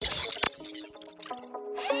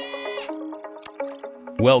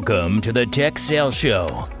Welcome to the Tech Sales Show,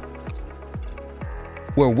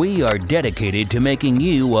 where we are dedicated to making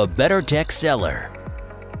you a better tech seller,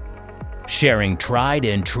 sharing tried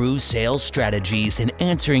and true sales strategies and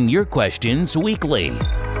answering your questions weekly.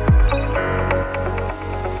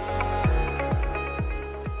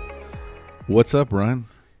 What's up, Ryan?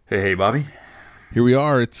 Hey, Bobby. Here we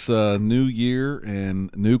are. It's a new year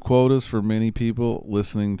and new quotas for many people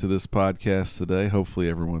listening to this podcast today. Hopefully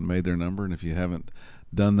everyone made their number, and if you haven't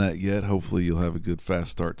done that yet, hopefully you'll have a good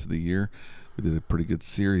fast start to the year. We did a pretty good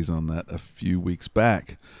series on that a few weeks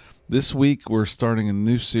back. This week we're starting a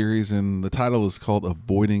new series, and the title is called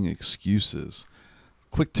Avoiding Excuses.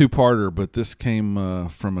 Quick two-parter, but this came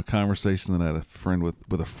from a conversation that I had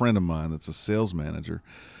with a friend of mine that's a sales manager.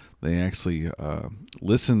 They actually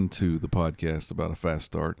listened to the podcast about a fast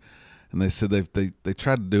start, and they said they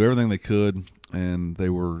tried to do everything they could, and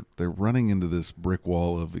they're running into this brick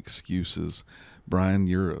wall of excuses. Brian,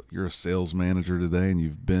 you're a sales manager today, and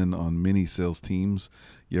you've been on many sales teams.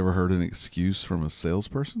 You ever heard an excuse from a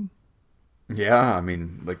salesperson? Yeah, I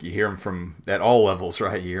mean, like you hear them from at all levels,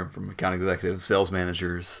 right? You hear them from account executives, sales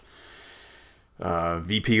managers,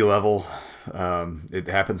 VP level. It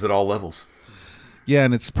happens at all levels. Yeah,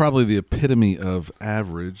 and it's probably the epitome of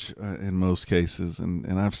average in most cases.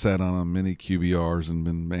 And I've sat on many QBRs and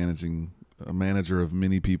been a manager of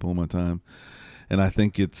many people in my time. And I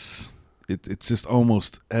think it's just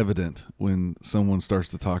almost evident when someone starts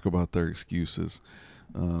to talk about their excuses.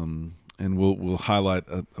 And we'll highlight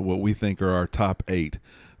what we think are our top 8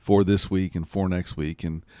 for this week and for next week.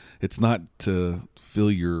 And it's not to fill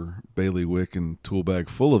your bailiwick and tool bag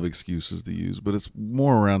full of excuses to use, but it's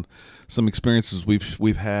more around some experiences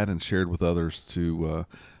we've had and shared with others to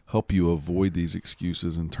help you avoid these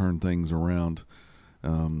excuses and turn things around.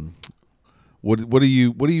 What do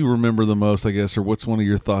you remember the most, I guess, or what's one of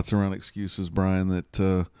your thoughts around excuses, Brian,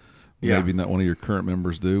 that maybe not one of your current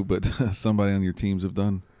members do, but somebody on your teams have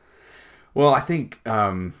done? Well, I think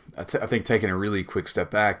taking a really quick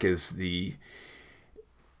step back is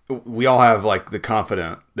we all have like the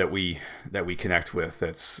confidant that we connect with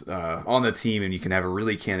that's on the team, and you can have a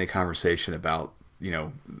really candid conversation about, you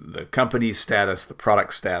know, the company's status, the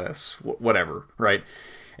product status, whatever, right?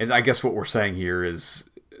 And I guess what we're saying here is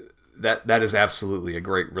that is absolutely a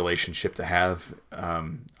great relationship to have.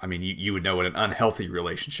 I mean, you would know what an unhealthy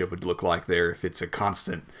relationship would look like there if it's a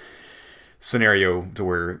constant scenario to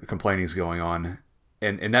where complaining is going on,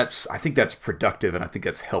 and I think that's productive, and I think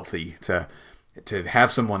that's healthy to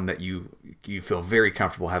have someone that you feel very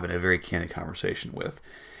comfortable having a very candid conversation with.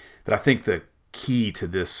 But I think the key to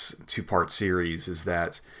this 2-part series is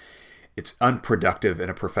that it's unproductive in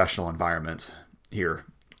a professional environment here,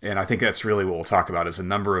 and I think that's really what we'll talk about is a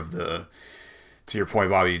number of to your point,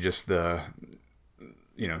 Bobby, just not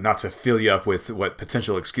to fill you up with what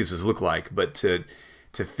potential excuses look like, but to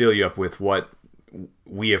fill you up with what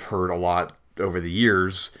we have heard a lot over the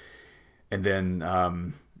years, and then how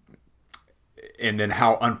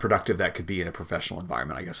unproductive that could be in a professional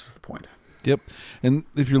environment, I guess is the point. Yep. And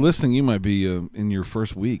if you're listening, you might be in your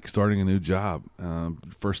first week starting a new job,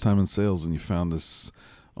 first time in sales, and you found this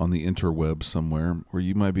on the interweb somewhere, or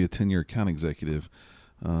you might be a 10-year account executive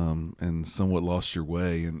and somewhat lost your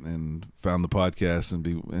way and found the podcast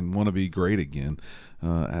and want to be great again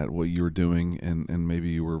at what you were doing, and maybe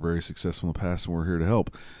you were very successful in the past, and we're here to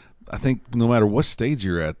help. I think no matter what stage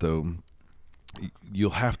you're at, though,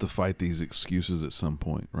 you'll have to fight these excuses at some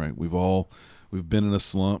point, right? We've been in a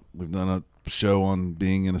slump. We've done a show on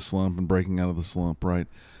being in a slump and breaking out of the slump, right?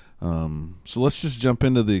 So let's just jump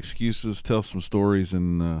into the excuses, tell some stories,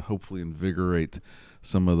 and hopefully invigorate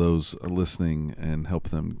some of those listening and help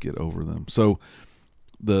them get over them. So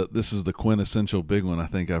this is the quintessential big one I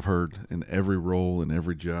think I've heard in every role, in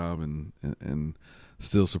every job, and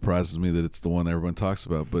still surprises me that it's the one everyone talks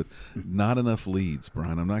about. But not enough leads,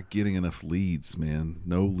 Brian. I'm not getting enough leads, man.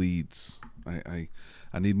 No leads. I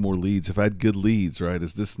need more leads. If I had good leads, right?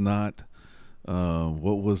 Is this not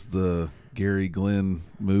what was the Gary Glenn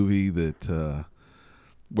movie that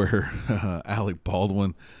where Alec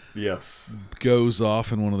Baldwin goes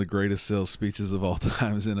off in one of the greatest sales speeches of all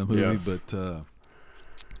times in a movie? Yes. But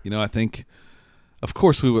I think, of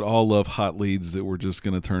course, we would all love hot leads that were just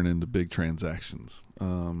going to turn into big transactions.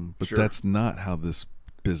 But sure, that's not how this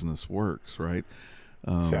business works, right?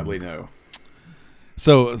 Sadly, no.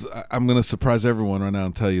 So I'm going to surprise everyone right now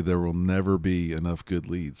and tell you there will never be enough good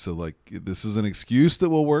leads. So this is an excuse that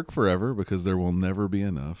will work forever because there will never be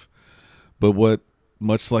enough. But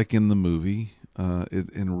much like in the movie,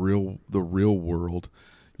 in the real world,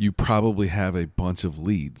 you probably have a bunch of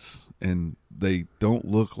leads, and they don't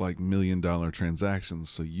look like $1 million transactions,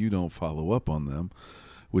 so you don't follow up on them.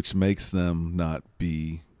 which makes them not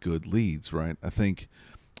be good leads, right? I think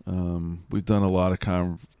we've done a lot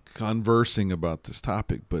of conversing about this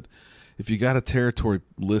topic, but if you got a territory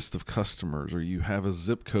list of customers, or you have a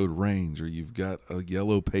zip code range, or you've got a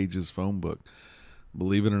Yellow Pages phone book,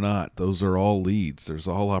 believe it or not, those are all leads. There's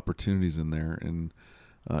all opportunities in there. And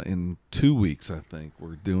in 2 weeks, I think,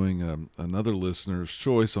 we're doing another listener's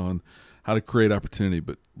choice on how to create opportunity.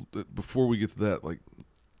 But before we get to that, like,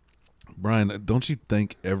 Brian, don't you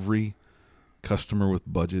think every customer with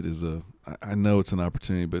budget is I know it's an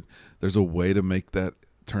opportunity, but there's a way to make that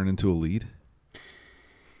turn into a lead?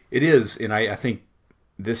 It is, and I think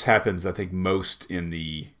this happens, I think, most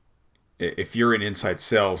if you're in inside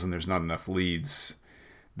sales and there's not enough leads,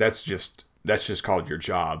 that's just called your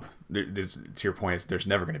job. To your point, there's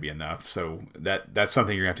never going to be enough. So that's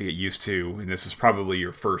something you're going to have to get used to, and this is probably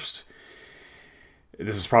your first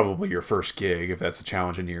gig, if that's a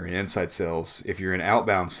challenge and you're in inside sales. If you're in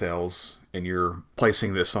outbound sales and you're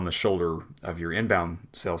placing this on the shoulder of your inbound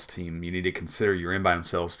sales team, you need to consider your inbound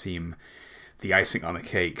sales team the icing on the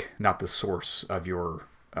cake, not the source of your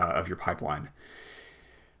pipeline.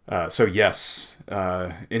 So yes,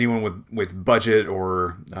 anyone with budget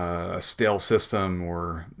or a stale system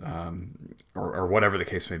or whatever the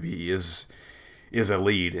case may be is a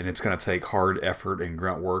lead, and it's going to take hard effort and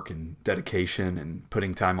grunt work and dedication and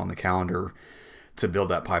putting time on the calendar to build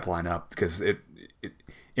that pipeline up, because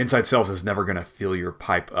inside sales is never going to fill your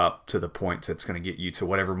pipe up to the point that's going to get you to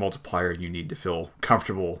whatever multiplier you need to feel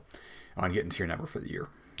comfortable on getting to your number for the year.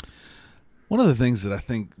 One of the things that I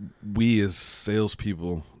think we as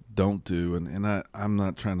salespeople don't do, and I'm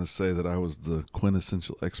not trying to say that I was the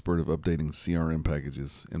quintessential expert of updating CRM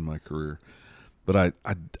packages in my career, but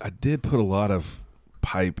I did put a lot of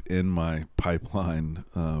pipe in my pipeline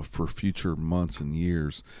for future months and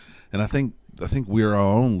years, and I think we're our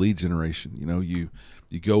own lead generation. You know, you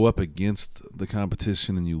go up against the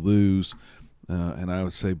competition and you lose, and I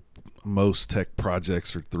would say most tech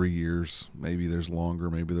projects are 3 years. Maybe there's longer,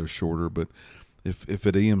 maybe they're shorter. But if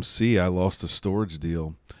at EMC I lost a storage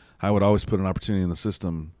deal, I would always put an opportunity in the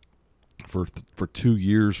system for 2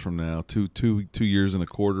 years from now, two years and a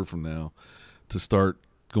quarter from now, to start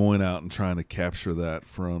going out and trying to capture that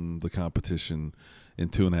from the competition in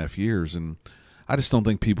 2.5 years. And I just don't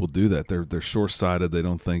think people do that. They're short-sighted. They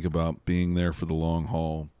don't think about being there for the long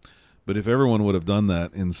haul. But if everyone would have done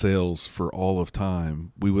that in sales for all of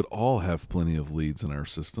time, we would all have plenty of leads in our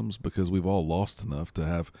systems, because we've all lost enough to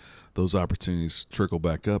have those opportunities trickle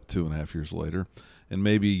back up 2.5 years later. And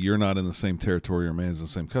maybe you're not in the same territory or manage the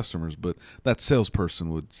same customers, but that salesperson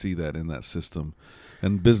would see that in that system.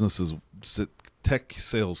 And businesses, tech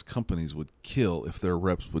sales companies would kill if their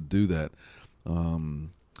reps would do that.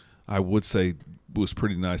 I would say it was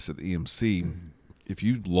pretty nice at EMC. If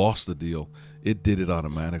you lost the deal, it did it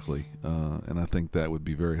automatically, and I think that would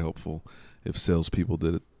be very helpful if salespeople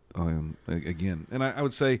did it again. And I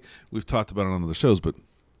would say we've talked about it on other shows, but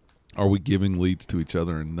are we giving leads to each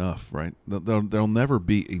other enough, right? There'll never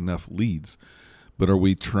be enough leads, but are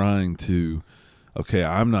we trying to, okay,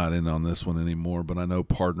 I'm not in on this one anymore, but I know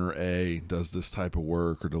partner A does this type of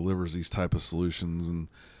work or delivers these type of solutions, and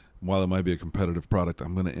while it might be a competitive product,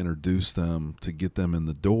 I'm going to introduce them to get them in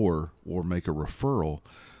the door or make a referral.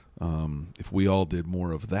 If we all did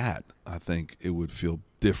more of that, I think it would feel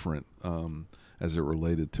different as it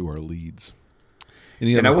related to our leads.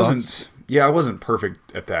 Any other thoughts? I wasn't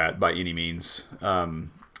perfect at that by any means.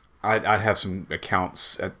 I'd have some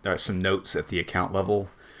accounts, some notes at the account level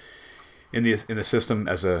in the system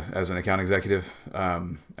as an account executive.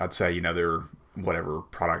 I'd say, their whatever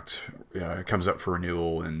product comes up for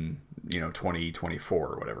renewal in 2024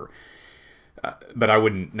 or whatever. But I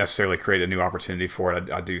wouldn't necessarily create a new opportunity for it.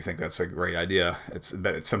 I do think that's a great idea. It's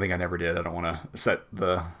something I never did. I don't want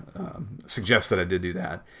to suggest that I did do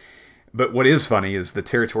that. But what is funny is the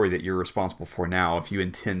territory that you're responsible for now. If you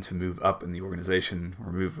intend to move up in the organization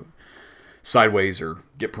or move sideways or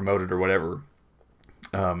get promoted or whatever,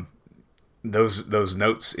 those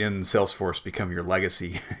notes in Salesforce become your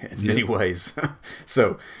legacy in many ways.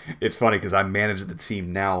 So it's funny because I manage the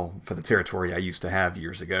team now for the territory I used to have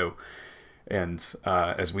years ago. And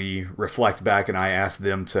as we reflect back, and I ask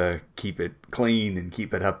them to keep it clean and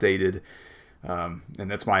keep it updated,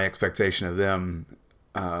 and that's my expectation of them.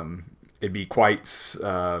 It'd be quite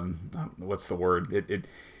what's the word?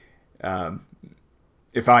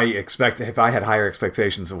 If I had higher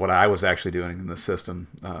expectations of what I was actually doing in the system,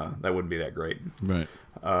 that wouldn't be that great. Right.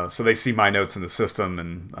 So they see my notes in the system,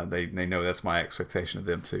 and they know that's my expectation of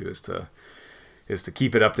them too, is to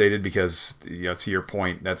keep it updated, because to your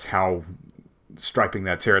point, that's how striping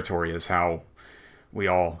that territory is how we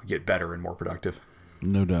all get better and more productive.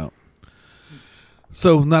 No doubt.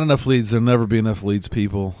 So not enough leads. There'll never be enough leads,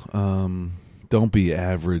 people. Don't be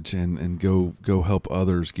average and go help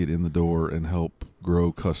others get in the door and help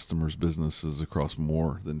grow customers' businesses across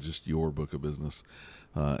more than just your book of business.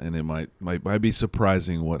 And it might be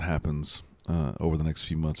surprising what happens over the next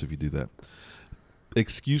few months if you do that.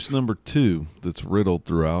 Excuse number 2 that's riddled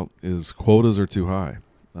throughout is quotas are too high.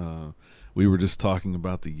 We were just talking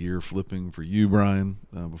about the year flipping for you, Brian,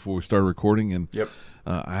 before we started recording, and Yep.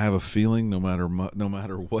 I have a feeling no matter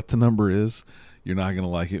what the number is, you're not going to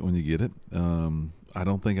like it when you get it. I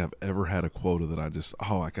don't think I've ever had a quota that I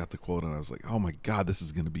got the quota and I was like, oh my God, this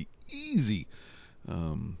is going to be easy.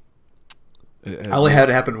 I only had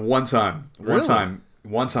it happen one time.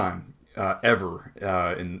 One time ever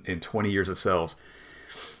in 20 years of sales.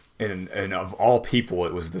 And of all people,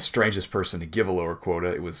 it was the strangest person to give a lower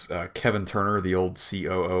quota. It was Kevin Turner, the old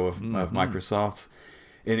COO of Microsoft.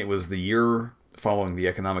 And it was the year following the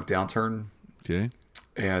economic downturn. Okay.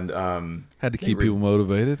 And had to keep people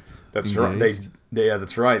motivated. That's engaged. right. Yeah,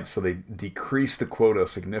 that's right. So they decreased the quota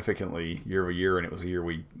significantly year over year, and it was a year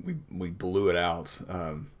we blew it out.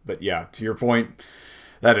 But yeah, to your point,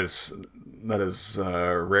 that is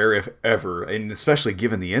rare if ever, and especially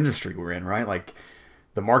given the industry we're in, right? Like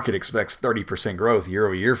the market expects 30% growth year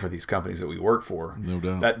over year for these companies that we work for. No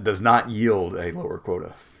doubt. That does not yield a lower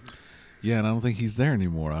quota. Yeah, and I don't think he's there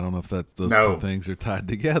anymore. I don't know if those two things are tied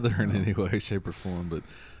together in any way, shape, or form. But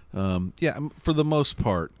yeah, for the most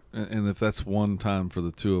part, and if that's one time for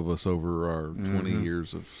the two of us over our 20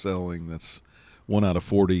 years of selling, that's 1 out of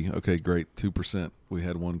 40. Okay, great, 2%. We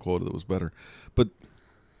had one quota that was better. But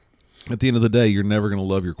at the end of the day, you're never going to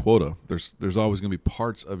love your quota. There's always going to be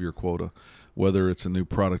parts of your quota, whether it's a new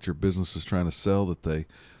product your business is trying to sell that they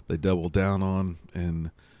double down on,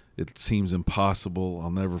 and it seems impossible.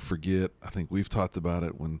 I'll never forget. I think we've talked about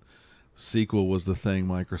it when SQL was the thing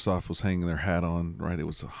Microsoft was hanging their hat on, right? It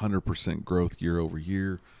was 100% growth year over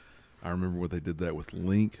year. I remember what they did that with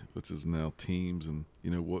Link, which is now Teams, and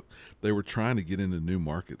what they were trying to get into new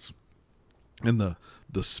markets. And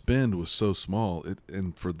the spend was so small,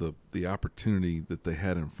 and for the opportunity that they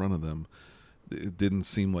had in front of them, it didn't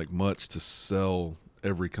seem like much to sell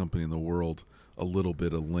every company in the world a little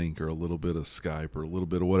bit of Link or a little bit of Skype or a little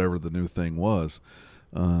bit of whatever the new thing was.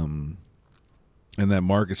 And that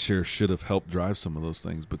market share should have helped drive some of those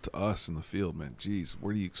things. But to us in the field, man, geez,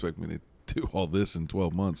 where do you expect me to do all this in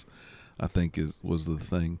 12 months? I think was the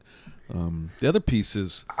thing. The other piece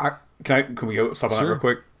is... Can we go stop on that real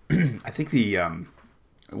quick? I think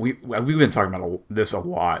we've been talking about this a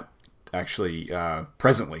lot, actually,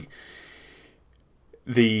 presently.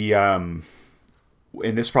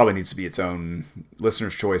 And this probably needs to be its own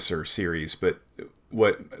listener's choice or series, but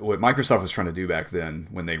what Microsoft was trying to do back then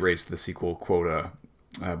when they raised the SQL quota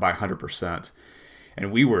by 100%,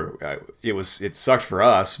 and it sucked for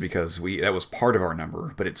us because that was part of our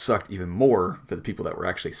number, but it sucked even more for the people that were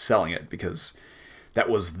actually selling it because that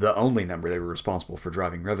was the only number they were responsible for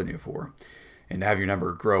driving revenue for. And to have your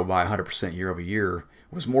number grow by 100% year over year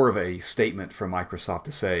was more of a statement from Microsoft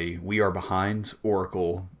to say, we are behind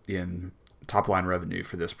Oracle in top line revenue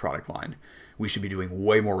for this product line. We should be doing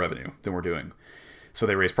way more revenue than we're doing. So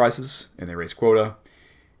they raised prices and they raised quota.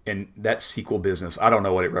 And that SQL business, I don't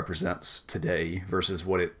know what it represents today versus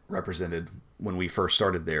what it represented when we first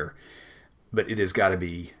started there, but it has got to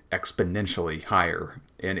be exponentially higher.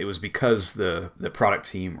 And it was because the product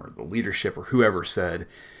team or the leadership or whoever said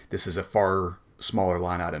this is a far smaller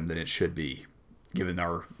line item than it should be, given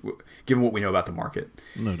what we know about the market.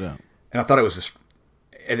 No doubt. And I thought it was just,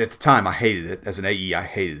 and at the time I hated it. As an AE, I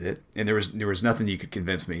hated it. And there was nothing you could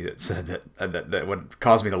convince me that said that would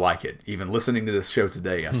cause me to like it. Even listening to this show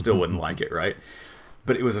today, I still wouldn't like it, right?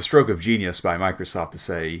 But it was a stroke of genius by Microsoft to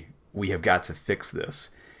say, we have got to fix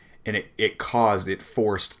this. And it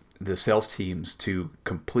forced the sales teams to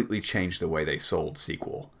completely change the way they sold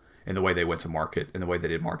SQL and the way they went to market and the way they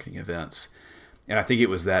did marketing events. And I think it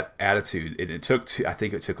was that attitude. And it took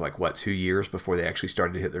 2 years before they actually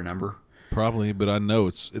started to hit their number. Probably, but I know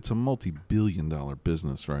it's a multi-billion-dollar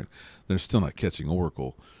business, right? They're still not catching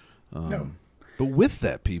Oracle. No. But with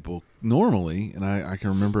that, people, normally, and I can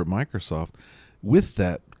remember at Microsoft, with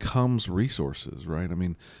that comes resources, right? I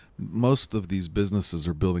mean, most of these businesses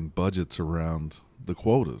are building budgets around the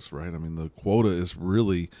quotas, right? I mean, the quota is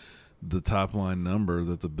really the top line number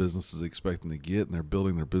that the business is expecting to get, and they're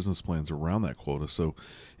building their business plans around that quota. So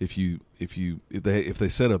if they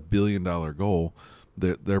set a $1 billion goal,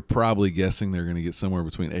 they're probably guessing they're going to get somewhere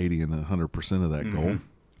between 80 and 100% of that goal,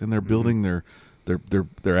 and they're building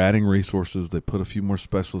they're adding resources. They put a few more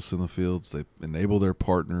specialists in the fields. They enable their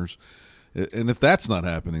partners, And if that's not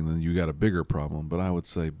happening, then you got a bigger problem. But I would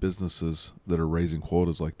say businesses that are raising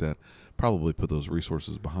quotas like that probably put those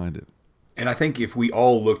resources behind it. And I think if we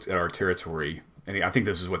all looked at our territory, and I think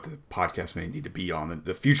this is what the podcast may need to be on,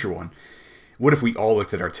 the future one, what if we all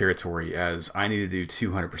looked at our territory as I need to do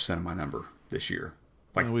 200% of my number this year?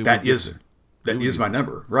 Like that is my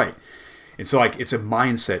number, right? And so like it's a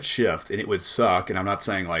mindset shift, and it would suck. And I'm not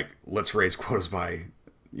saying like let's raise quotas by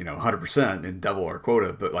 100% and double our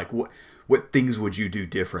quota, but like what things would you do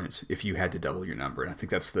different if you had to double your number? And I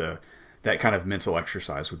think that kind of mental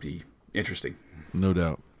exercise would be interesting. No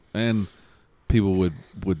doubt. And people would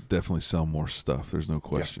definitely sell more stuff. There's no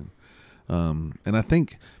question. Yeah. And I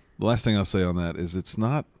think the last thing I'll say on that is it's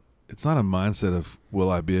not a mindset of will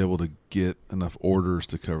I be able to get enough orders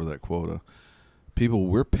to cover that quota. People,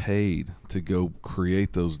 we're paid to go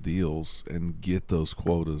create those deals and get those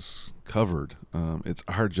quotas covered. It's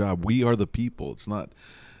our job. We are the people. It's not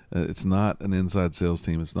an inside sales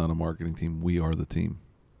team. It's not a marketing team. We are the team.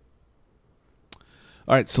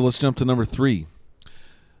 All right, so let's jump to number 3.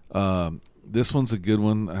 This one's a good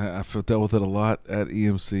one. I've dealt with it a lot at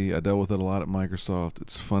EMC. I dealt with it a lot at Microsoft.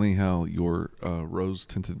 It's funny how your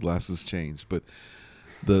rose-tinted glasses changed, but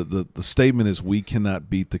the statement is we cannot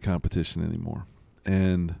beat the competition anymore.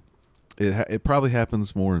 And it probably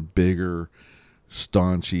happens more in bigger,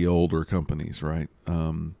 staunchy, older companies, right?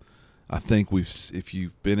 I think if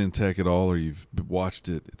you've been in tech at all or you've watched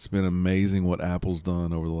it, it's been amazing what Apple's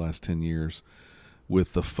done over the last 10 years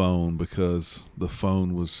with the phone, because the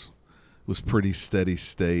phone was pretty steady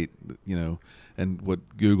state, and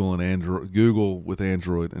what Google with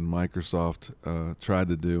Android and Microsoft tried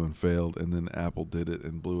to do and failed, and then Apple did it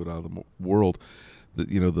and blew it out of the world.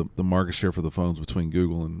 The market share for the phones between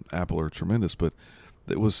Google and Apple are tremendous, but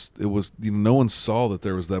it was no one saw that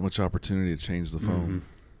there was that much opportunity to change the phone.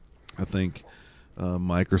 Mm-hmm. I think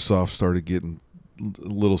Microsoft started getting a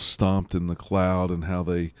little stomped in the cloud and how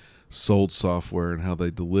they sold software and how they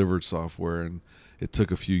delivered software, and it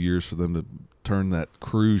took a few years for them to turn that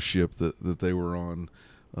cruise ship that they were on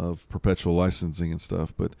of perpetual licensing and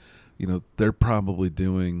stuff. But they're probably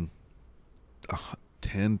doing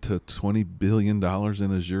 $10 to $20 billion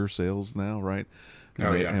in Azure sales now, right?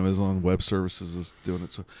 And Amazon Web Services is doing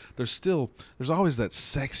it. So there's always that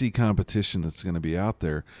sexy competition that's going to be out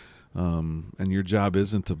there. And your job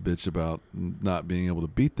isn't to bitch about not being able to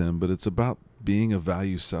beat them, but it's about being a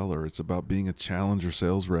value seller. It's about being a challenger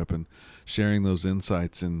sales rep and sharing those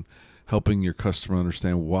insights and helping your customer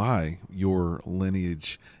understand why your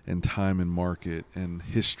lineage and time in market and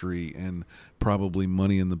history and probably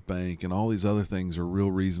money in the bank and all these other things are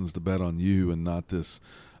real reasons to bet on you and not this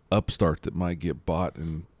upstart that might get bought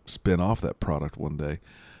and spin off that product one day.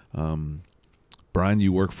 Brian,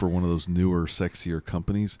 you work for one of those newer, sexier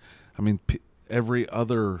companies. I mean, every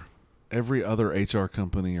other HR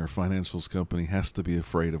company or financials company has to be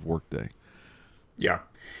afraid of Workday. Yeah.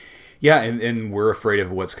 Yeah, and we're afraid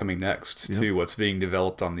of what's coming next, too, what's being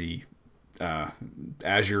developed on the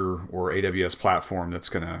Azure or AWS platform that's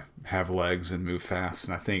going to have legs and move fast.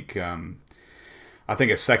 And I think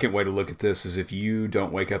a second way to look at this is if you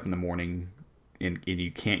don't wake up in the morning and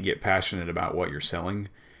you can't get passionate about what you're selling,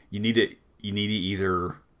 you need to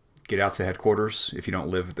either get out to headquarters if you don't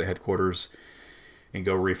live at the headquarters and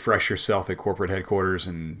go refresh yourself at corporate headquarters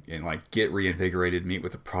and like get reinvigorated, meet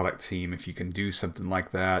with the product team if you can do something like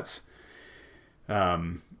that.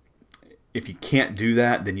 If you can't do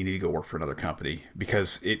that, then you need to go work for another company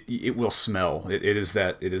because it will smell. It is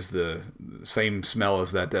the same smell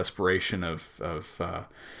as that desperation of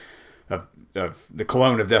the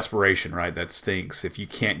cologne of desperation, right? That stinks. If you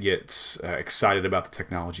can't get excited about the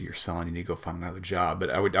technology you're selling, you need to go find another job. But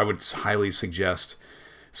I would highly suggest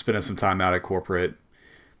spending some time out at corporate,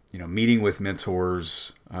 meeting with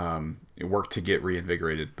mentors, work to get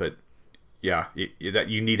reinvigorated. But yeah, that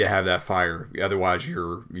you need to have that fire. Otherwise,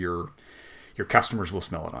 your customers will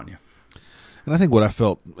smell it on you. And I think what I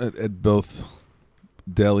felt at both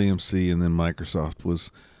Dell EMC and then Microsoft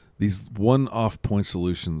was these one-off point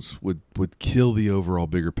solutions would kill the overall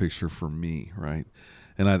bigger picture for me, right?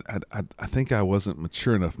 And I think I wasn't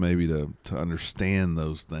mature enough maybe to understand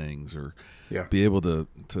those things or be able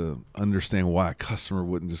to understand why a customer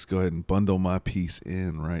wouldn't just go ahead and bundle my piece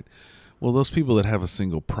in, right? Well, those people that have a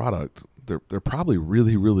single product, they're probably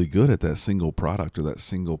really, really good at that single product or that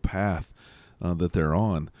single path that they're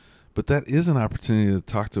on. But that is an opportunity to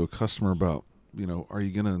talk to a customer about, are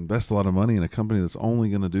you going to invest a lot of money in a company that's only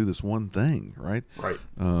going to do this one thing, right? Right.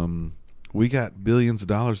 We got billions of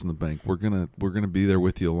dollars in the bank. We're gonna be there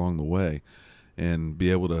with you along the way, and be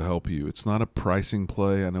able to help you. It's not a pricing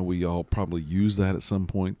play. I know we all probably use that at some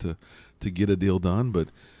point to get a deal done, but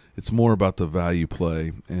it's more about the value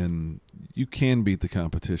play, and you can beat the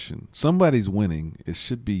competition. Somebody's winning. It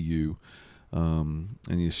should be you, and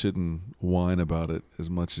you shouldn't whine about it as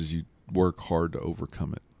much as you work hard to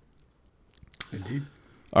overcome it. Indeed.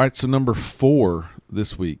 All right, so number 4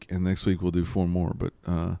 this week, and next week we'll do 4 more, but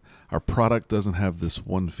our product doesn't have this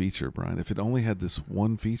one feature, Brian. If it only had this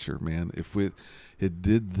one feature, man, if it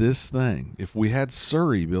did this thing, if we had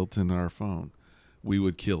Siri built into our phone, we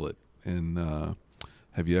would kill it. And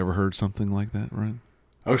have you ever heard something like that, Ryan?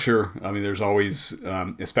 Oh, sure. I mean, there's always,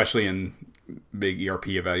 especially in big ERP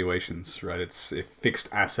evaluations, right? It's if fixed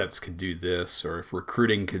assets could do this, or if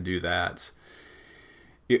recruiting could do that.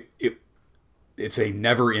 It's a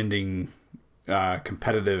never-ending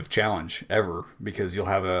competitive challenge ever, because you'll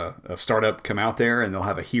have a startup come out there and they'll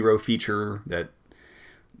have a hero feature that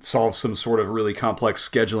solves some sort of really complex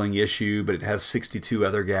scheduling issue, but it has 62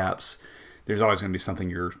 other gaps. There's always going to be something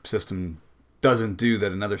your system doesn't do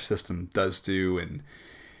that another system does do. And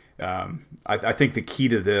I think the key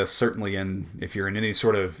to this, certainly if you're in any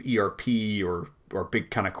sort of ERP or big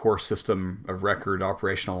kind of core system of record,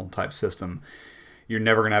 operational type system, you're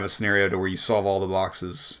never going to have a scenario to where you solve all the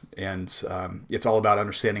boxes. And it's all about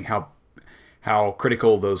understanding how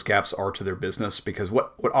critical those gaps are to their business. Because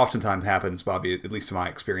what oftentimes happens, Bobby, at least in my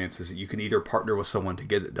experience, is that you can either partner with someone to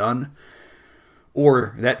get it done,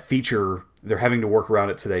 or that feature, they're having to work around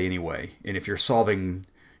it today anyway. And if you're solving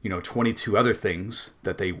 22 other things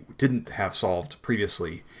that they didn't have solved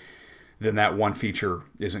previously, then that one feature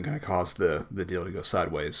isn't going to cause the deal to go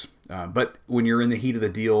sideways. But when you're in the heat of the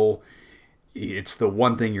deal, it's the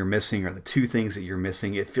one thing you're missing or the two things that you're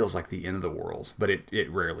missing, it feels like the end of the world, but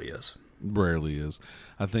it rarely is. Rarely is.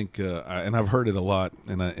 I think, and I've heard it a lot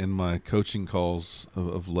in my coaching calls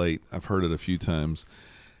of late. I've heard it a few times,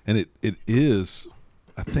 and it is,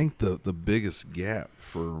 I think the biggest gap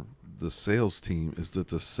for the sales team is that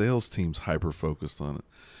the sales team's hyper-focused on it.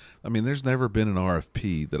 I mean, there's never been an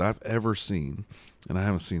RFP that I've ever seen, and I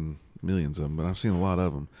haven't seen millions of them, but I've seen a lot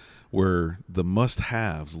of them, where the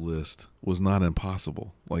must-haves list was not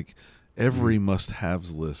impossible. Like every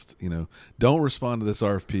must-haves list, don't respond to this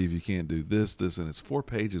RFP if you can't do this, and it's 4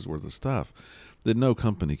 pages worth of stuff that no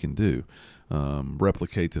company can do.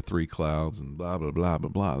 Replicate to 3 clouds and blah, blah, blah, blah,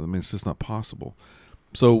 blah. I mean, it's just not possible.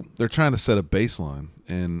 So they're trying to set a baseline,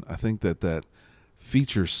 and I think that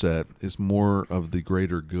feature set is more of the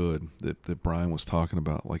greater good that Brian was talking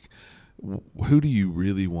about. Like, who do you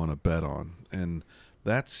really want to bet on? And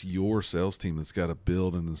that's your sales team that's got to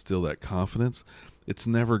build and instill that confidence. It's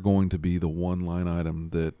never going to be the one line item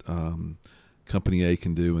that company A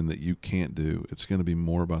can do and that you can't do. It's going to be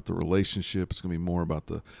more about the relationship. It's going to be more about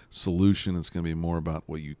the solution. It's going to be more about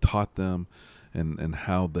what you taught them and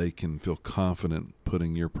how they can feel confident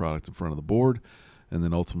putting your product in front of the board, and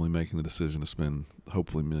then ultimately making the decision to spend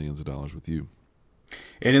hopefully millions of dollars with you.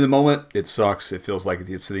 And in the moment, it sucks. It feels like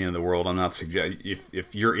it's the end of the world. I'm not suggesting,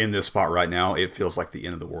 if you're in this spot right now, it feels like the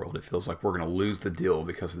end of the world. It feels like we're going to lose the deal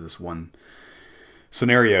because of this one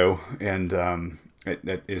scenario, and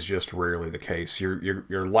that is just rarely the case.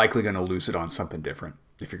 You're likely going to lose it on something different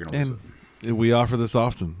if you're going to lose it. We offer this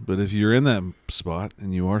often, but if you're in that spot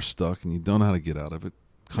and you are stuck and you don't know how to get out of it,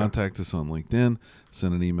 contact us on LinkedIn,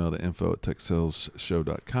 send an email to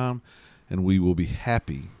info@techsalesshow.com, and we will be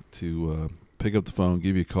happy to pick up the phone,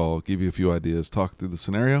 give you a call, give you a few ideas, talk through the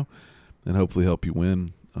scenario, and hopefully help you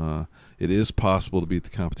win. It is possible to beat the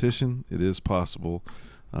competition. It is possible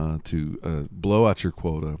to blow out your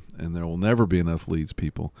quota, and there will never be enough leads,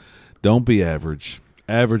 people. Don't be average.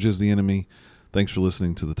 Average is the enemy. Thanks for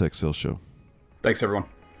listening to the Tech Sales Show. Thanks, everyone.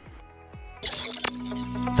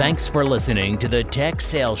 Thanks for listening to the Tech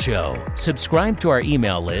Sales Show. Subscribe to our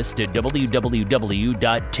email list at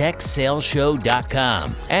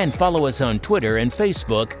www.techsaleshow.com and follow us on Twitter and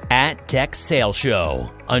Facebook @Tech Sales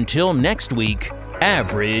Show. Until next week,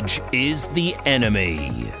 average is the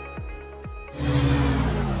enemy.